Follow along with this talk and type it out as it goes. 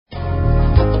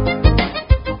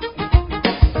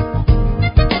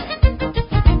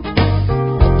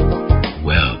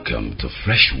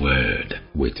Fresh Word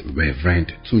with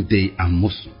Reverend Tunde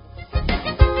Amosu.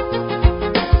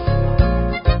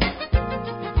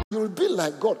 You will be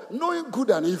like God, knowing good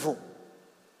and evil.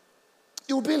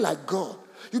 You will be like God.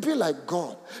 You'll be like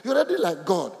God. You're already like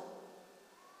God.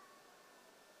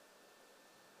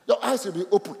 Your eyes will be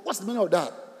open. What's the meaning of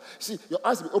that? See, your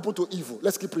eyes will be open to evil.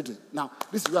 Let's keep reading. Now,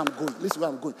 this is where I'm going. This is where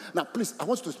I'm going. Now, please, I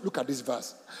want you to look at this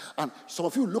verse. And some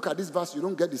of you look at this verse, you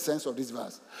don't get the sense of this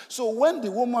verse. So when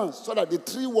the woman saw that the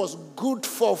tree was good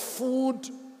for food,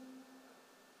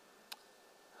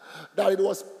 that it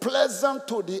was pleasant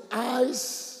to the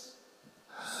eyes,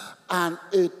 and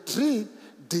a tree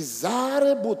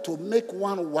desirable to make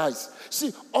one wise.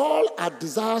 See, all our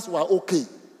desires were okay.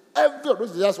 Every of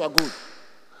those desires were good.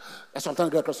 That's what I'm trying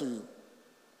to get across to you.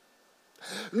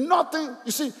 Nothing,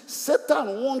 you see, Satan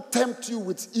won't tempt you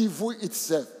with evil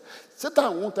itself.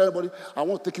 Satan won't tell anybody, I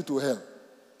won't take you to hell.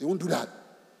 He won't do that.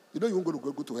 You know you won't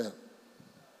go to hell.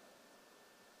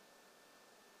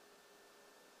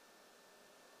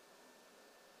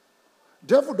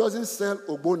 Devil doesn't sell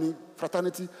Ogboni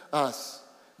fraternity as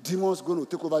demons going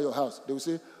to take over your house. They will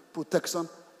say protection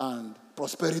and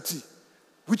prosperity,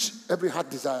 which every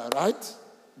heart desire, right?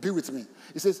 Be with me.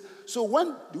 He says, so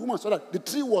when the woman saw that the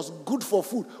tree was good for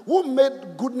food, who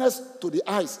made goodness to the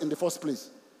eyes in the first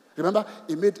place? Remember,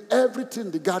 he made everything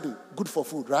in the garden good for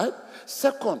food, right?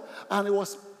 Second, and it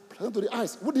was pleasant to the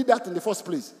eyes. Who did that in the first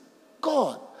place?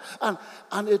 God. And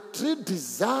a tree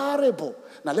desirable.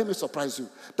 Now let me surprise you.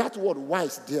 That word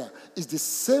wise there is the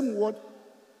same word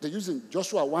they use in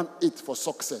Joshua 1:8 for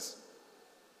success.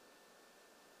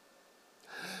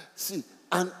 See,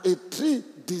 and a tree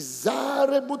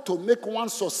desirable to make one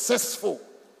successful.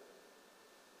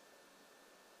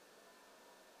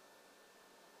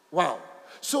 Wow.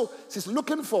 So she's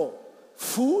looking for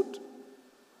food,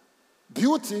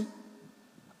 beauty,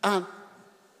 and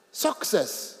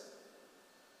success.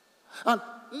 And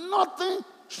nothing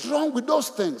wrong with those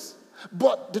things.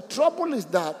 But the trouble is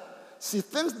that she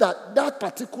thinks that that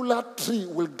particular tree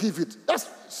will give it.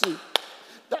 See,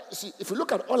 if you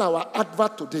look at all our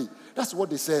advert today, that's what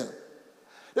they sell.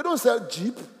 They don't sell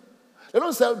Jeep. They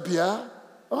don't sell beer.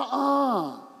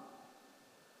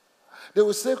 They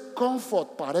will say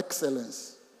comfort par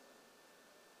excellence.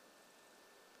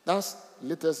 That's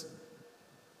latest.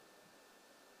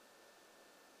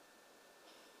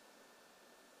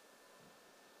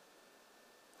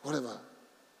 Whatever.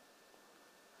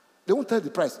 They won't tell the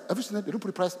price. Have you seen it? They don't put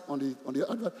the price on the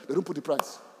advert. They don't put the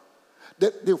price.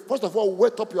 They first of all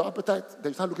whet up your appetite,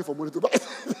 then you start looking for money to buy.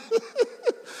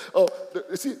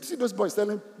 See those boys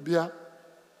selling beer?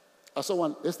 I saw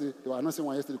one yesterday. They were announcing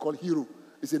one yesterday called Hero.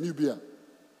 It's a new beer.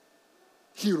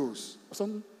 Heroes or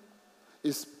something.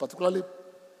 It's particularly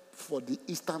for the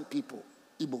Eastern people,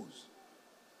 Igbos.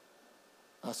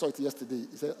 I saw it yesterday.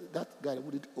 He said that guy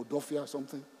who did Odofia or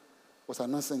something was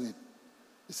announcing it.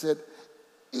 He said,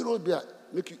 Hero beer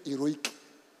make you heroic.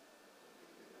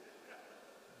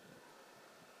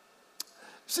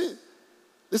 See,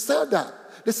 they sell that.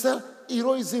 They sell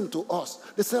heroism to us.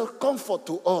 They sell comfort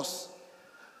to us.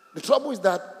 The trouble is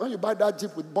that when you buy that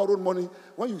Jeep with borrowed money,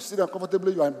 when you sit down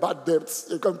comfortably, you are in bad debts.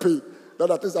 You can't pay. Now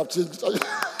that things have changed.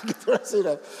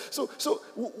 So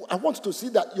I want to see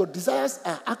that your desires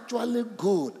are actually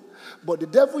good. But the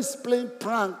devil is playing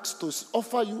pranks to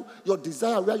offer you your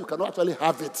desire where you cannot actually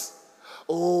have it.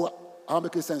 Oh, I'm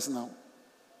making sense now.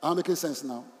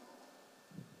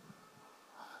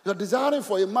 You're desiring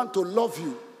for a man to love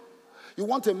you. You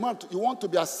want to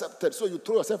be accepted, so you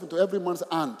throw yourself into every man's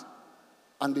hand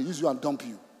and they use you and dump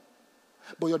you.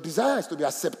 But your desire is to be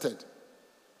accepted,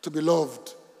 to be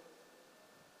loved.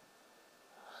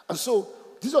 And so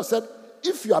Jesus said,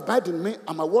 if you abide in me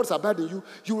and my words abide in you,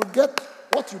 you will get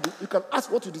what you do. You can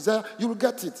ask what you desire, you will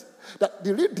get it. That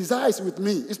the real desire is with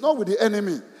me. It's not with the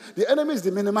enemy. The enemy is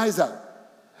the minimizer.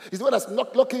 It's the one that's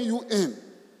not locking you in.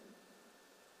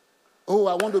 Oh,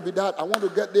 I want to be that. I want to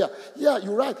get there. Yeah,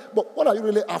 you're right. But what are you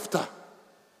really after?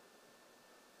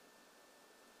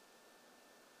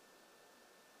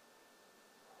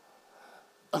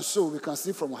 And so we can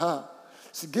see from her,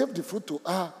 she gave the fruit to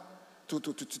her,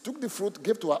 took the fruit,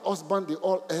 gave to her husband, they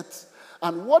all ate.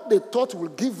 And what they thought will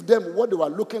give them what they were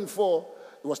looking for,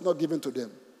 it was not given to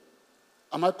them.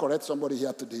 Am I correct, somebody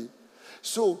here today?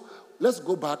 So let's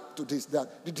go back to this,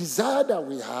 that the desire that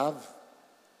we have,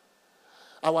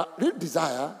 our real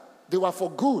desire, they were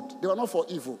for good. They were not for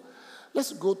evil.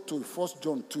 Let's go to 1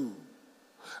 John 2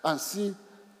 and see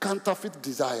counterfeit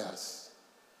desires.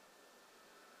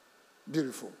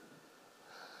 Beautiful.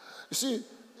 You see,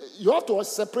 you have to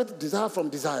separate desire from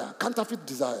desire. Counterfeit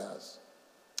desires.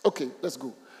 Okay, let's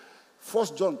go.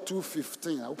 1 John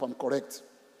 2:15. I hope I'm correct.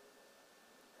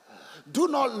 Do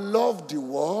not love the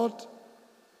world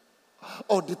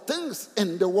or the things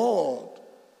in the world.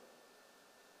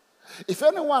 If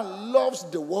anyone loves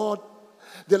the world,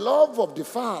 the love of the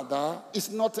Father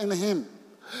is not in him.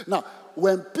 Now,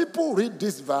 when people read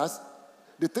this verse,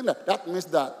 they think that means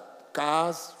that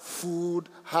cars, food,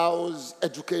 house,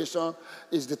 education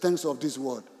is the things of this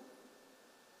world.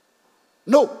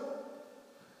 No.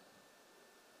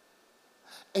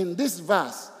 In this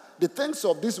verse, the things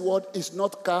of this world is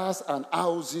not cars and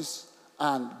houses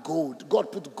and gold.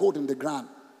 God put gold in the ground.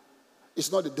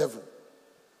 It's not the devil.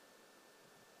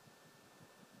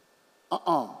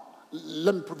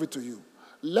 Let me prove it to you.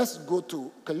 Let's go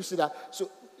to, can you see that? So,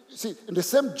 see, in the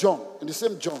same John,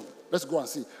 let's go and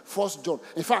see. 1 John.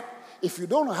 In fact, if you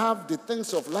don't have the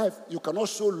things of life, you cannot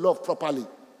show love properly.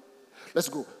 Let's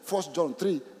go. 1 John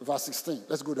 3, verse 16.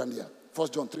 Let's go down here. 1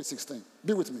 John 3, 16.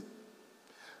 Be with me.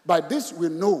 By this we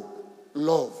know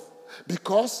love,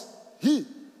 because he,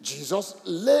 Jesus,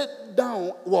 laid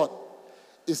down what?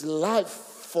 His life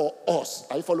for us.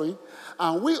 Are you following?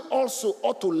 And we also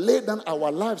ought to lay down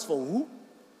our lives for who?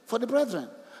 For the brethren.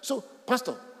 So,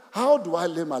 Pastor, how do I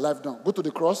lay my life down? Go to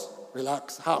the cross,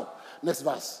 relax. How? Next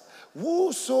verse.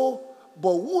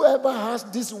 Whoever has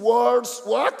these world's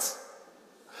what?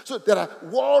 So there are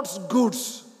world's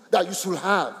goods that you should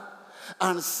have,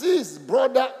 and sees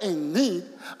brother in need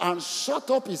and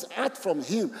shut up his heart from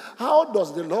him. How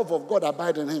does the love of God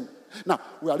abide in him? Now,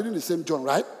 we are reading the same John,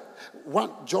 right?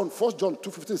 1 John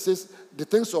 2:15 says, the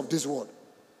things of this world.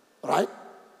 Right?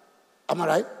 Am I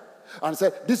right? And it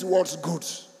said, this world's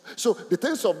goods. So the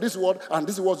things of this world and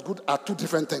this world's good are two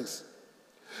different things.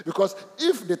 Because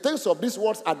if the things of this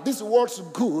world are this world's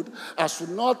good, I should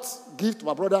not give to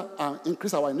my brother and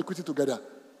increase our iniquity together.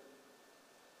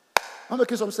 Am I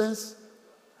making some sense?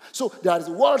 So there is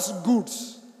world's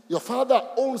goods. Your Father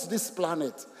owns this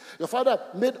planet. Your Father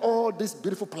made all this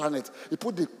beautiful planet. He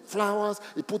put the flowers,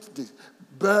 he put the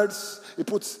birds, he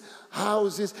puts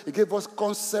houses, he gave us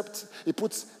concepts, he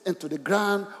puts into the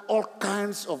ground all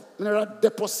kinds of mineral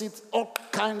deposits, all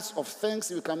kinds of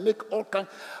things. You can make all kinds.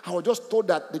 I was just told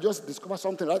that they just discovered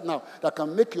something right now that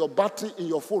can make your battery in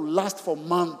your phone last for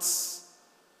months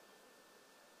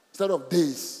instead of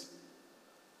days.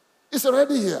 It's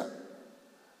already here.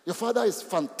 Your Father is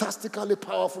fantastically,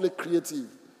 powerfully creative.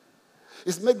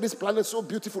 He's made this planet so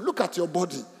beautiful. Look at your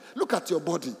body. Look at your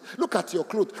body. Look at your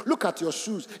clothes. Look at your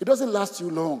shoes. It doesn't last you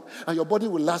long. And your body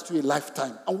will last you a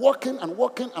lifetime. And walking and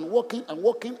walking and walking and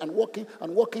walking and walking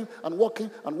and walking and walking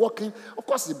and walking. Of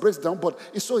course, it breaks down, but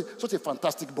it's such a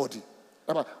fantastic body.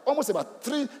 Almost about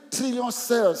 3 trillion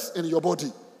cells in your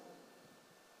body.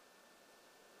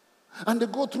 And they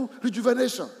go through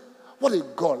rejuvenation. What a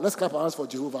God. Let's clap our hands for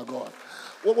Jehovah God.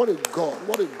 What a God.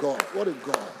 What a God. What a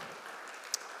God.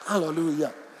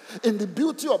 Hallelujah. In the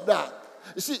beauty of that,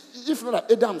 you see, if not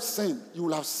that Adam sinned, you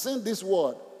will have seen this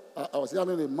word. I was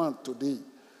hearing a man today.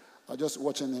 I was just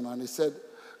watching him, and he said,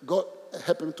 God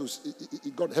helped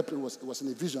him was in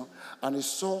a vision, and he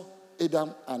saw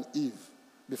Adam and Eve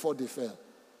before they fell.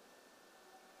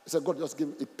 He said, God just gave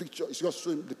him a picture. He just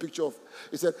showed him the picture of,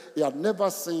 he said, he had never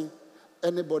seen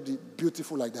anybody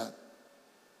beautiful like that.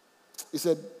 He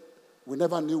said, we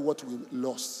never knew what we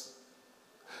lost.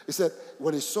 He said,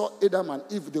 when he saw Adam and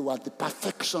Eve, they were the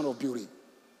perfection of beauty. He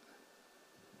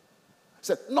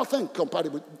said, nothing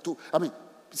comparable to,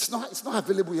 it's not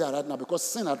available here right now because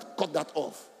sin had cut that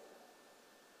off.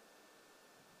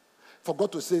 For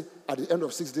God to say at the end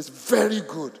of 6 days, very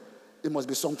good, it must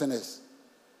be something else.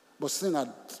 But sin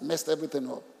had messed everything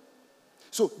up.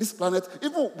 So this planet,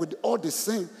 even with all the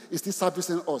sin, is still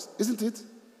servicing us, isn't it?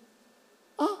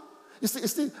 Huh?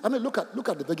 Look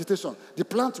at the vegetation. The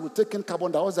plant will take in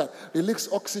carbon dioxide, release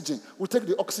oxygen. Will take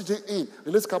the oxygen in,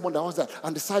 release carbon dioxide,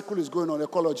 and the cycle is going on,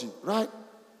 ecology, right?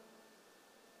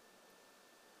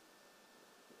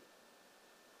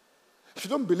 If you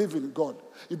don't believe in God,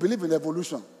 you believe in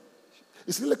evolution.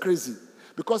 It's really crazy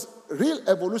because real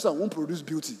evolution won't produce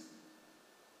beauty.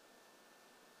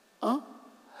 Huh?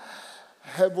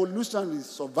 Evolution is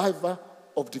survival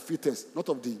of the fittest, not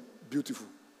of the beautiful.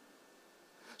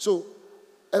 So,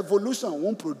 evolution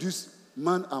won't produce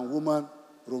man and woman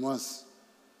romance.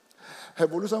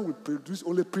 Evolution will produce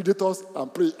only predators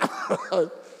and prey.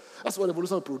 That's what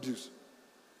evolution will produce.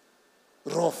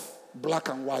 Rough, black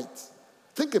and white.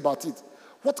 Think about it.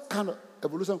 What kind of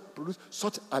evolution produce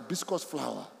such hibiscus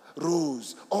flower,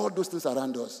 rose, all those things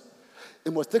around us?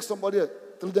 It must take somebody, a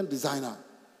intelligent designer.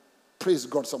 Praise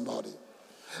God, somebody.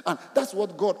 And that's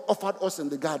what God offered us in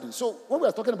the garden. So when we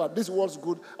are talking about this world's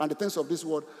good and the things of this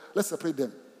world, let's separate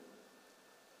them.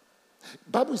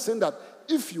 Bible is saying that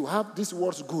if you have these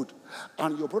words good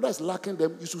and your brother is lacking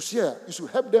them, you should share. You should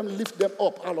help them, lift them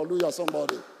up. Hallelujah,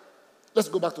 somebody. Let's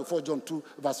go back to 4 John 2,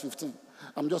 verse 15.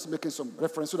 I'm just making some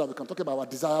reference so that we can talk about our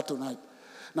desire tonight.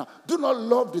 Now, do not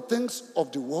love the things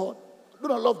of the world. Do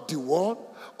not love the world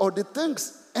or the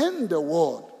things in the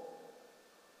world.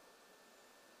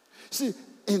 See,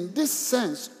 in this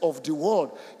sense of the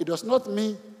world, it does not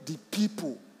mean the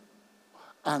people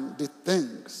and the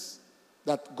things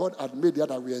that God had made here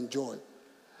that we enjoy.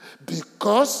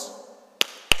 Because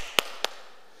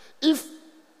if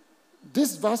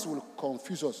this verse will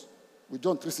confuse us with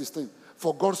John 3:16,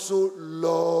 for God so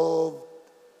loved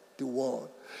the world.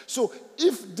 So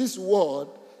if this word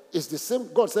is the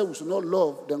same, God said we should not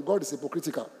love, then God is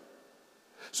hypocritical.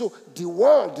 So the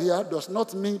world here does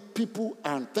not mean people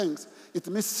and things. It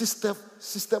means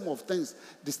system of things,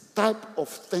 this type of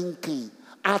thinking,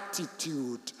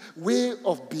 attitude, way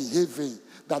of behaving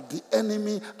that the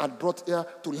enemy had brought here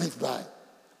to live by.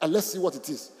 And let's see what it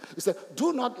is. He said,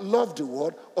 do not love the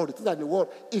world or the things in the world.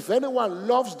 If anyone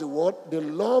loves the world, the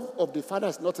love of the Father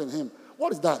is not in him.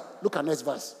 What is that? Look at next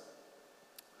verse.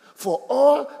 For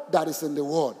all that is in the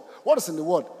world. What is in the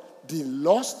world? The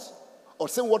lust, or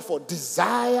same word for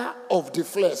desire of the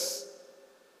flesh,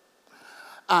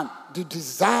 and the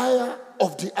desire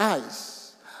of the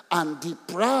eyes, and the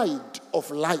pride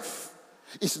of life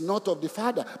is not of the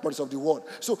Father, but it's of the world.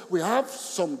 So we have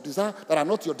some desires that are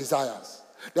not your desires.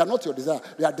 They are not your desires.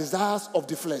 They are desires of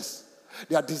the flesh.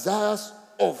 They are desires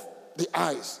of the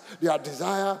eyes. They are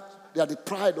the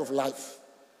pride of life.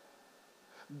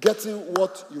 Getting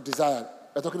what you desire.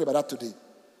 We're talking about that today.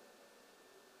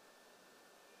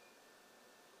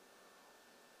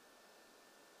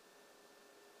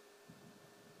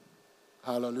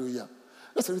 Hallelujah.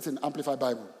 Let's read it in Amplified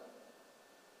Bible.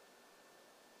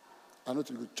 I know it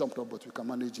will be chopped up, but we can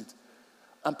manage it.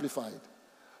 Amplified.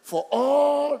 For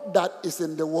all that is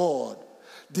in the world,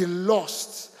 the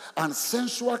lust and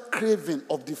sensual craving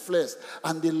of the flesh,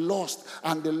 and the lust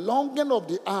and the longing of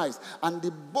the eyes, and the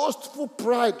boastful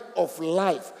pride of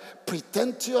life,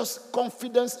 pretentious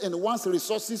confidence in one's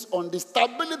resources on the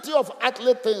stability of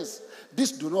earthly things,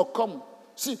 these do not come.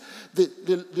 See,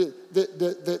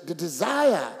 the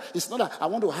desire is not that I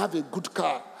want to have a good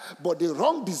car, but the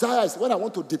wrong desire is when I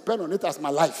want to depend on it as my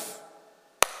life.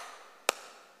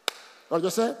 What did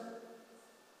you say?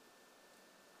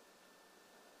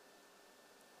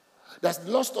 That's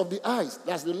the lust of the eyes.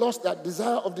 That's the lust, that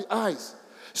desire of the eyes.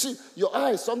 See, your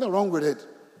eye is something wrong with it.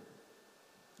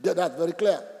 Get that very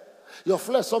clear. Your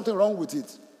flesh, something wrong with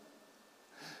it.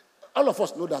 All of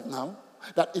us know that now.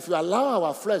 That if you allow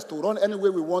our flesh to run any way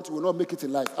we want, we will not make it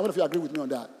in life. How many of you agree with me on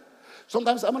that?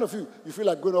 Sometimes, how many of you feel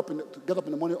like to get up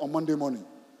in the morning on Monday morning?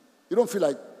 You don't feel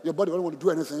like your body doesn't want to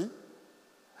do anything.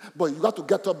 But you got to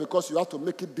get up because you have to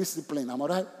make it discipline. Am I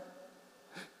right?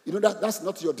 You know, that's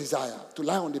not your desire, to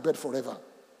lie on the bed forever.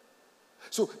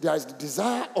 So there is the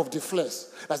desire of the flesh.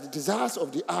 That's the desires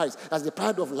of the eyes. That's the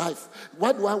pride of life.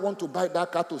 Why do I want to buy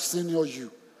that car to senior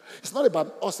you? It's not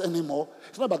about us anymore.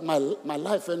 It's not about my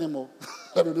life anymore.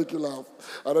 Let me make you laugh.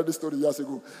 I read this story years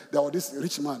ago. There was this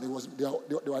rich man. They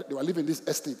were living in this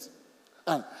estate.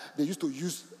 And they used to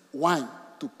use wine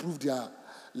to prove their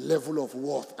level of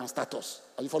worth and status.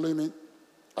 Are you following me?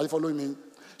 Are you following me?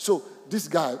 So this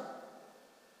guy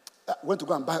went to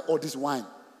go and buy all this wine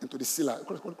into the cellar.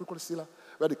 What do you call the cellar?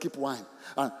 Where they keep wine.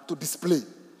 And to display.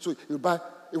 So you buy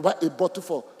a bottle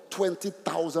for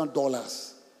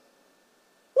 $20,000.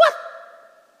 What?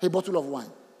 A bottle of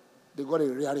wine. They got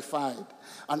it rarefied.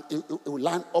 And it will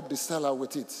line up the cellar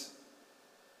with it.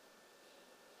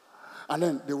 And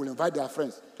then they will invite their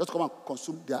friends. Just come and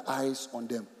consume their eyes on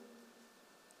them.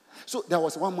 So there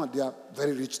was one man there,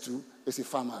 very rich too. He's a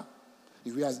farmer.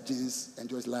 He wears jeans,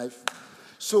 enjoys life.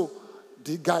 So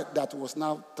the guy that was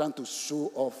now trying to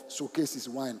showcase his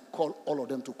wine, called all of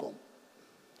them to come.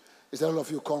 He said, all of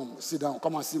you come, sit down,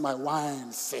 come and see my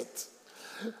wine set.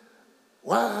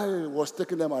 While he was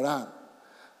taking them around,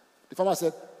 the farmer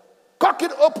said, cock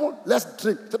it open, let's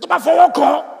drink.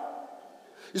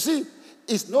 You see,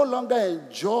 it's no longer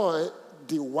enjoy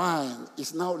the wine,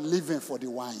 it's now living for the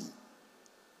wine.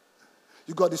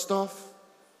 You got the stuff?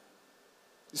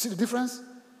 You see the difference?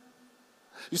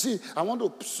 You see, I want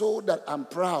to show that I'm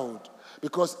proud,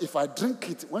 because if I drink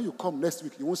it, when you come next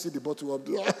week, you won't see the bottle up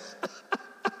there.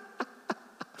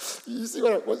 You see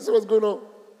what's going on?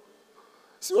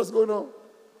 See what's going on?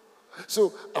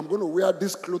 So I'm going to wear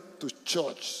this clothes to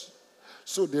church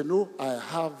so they know I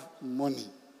have money.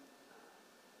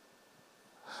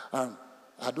 And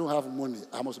I don't have money.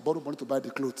 I must borrow money to buy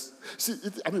the clothes. See,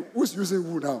 who's using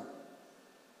who now?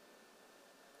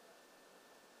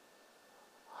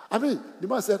 I mean, the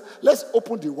man said, let's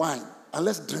open the wine and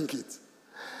let's drink it.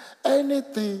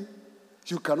 Anything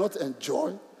you cannot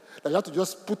enjoy, that you have to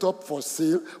just put up for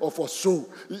sale or for show,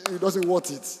 he doesn't want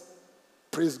it.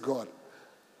 Praise God.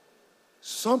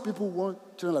 Some people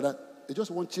want children like that. They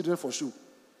just want children for show.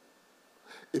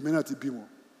 A minute bimo.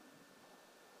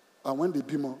 And when they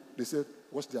bimo, they said,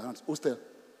 wash their hands. Hostel.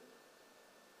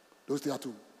 Those there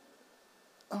too.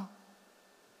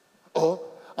 Or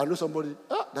I know somebody,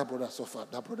 that brother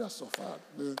suffered. That brother suffered.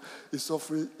 His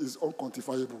suffering is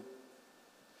unquantifiable.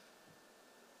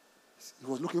 He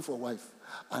was looking for a wife.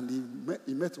 And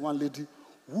he met one lady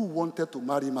who wanted to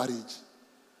marriage,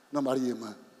 not marry a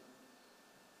man.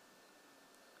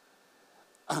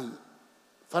 And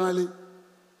finally,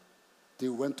 they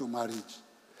went to marriage.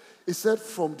 He said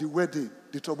from the wedding,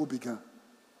 the trouble began.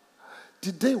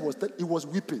 The day was that he was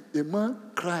weeping, a man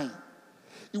crying.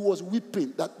 He was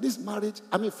weeping that this marriage,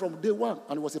 from day one,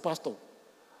 and he was a pastor.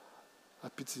 I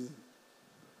pity him.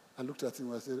 I looked at him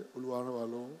and I said,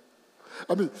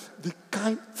 the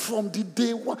kind, from the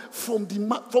day one, from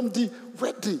the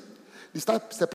wedding, they start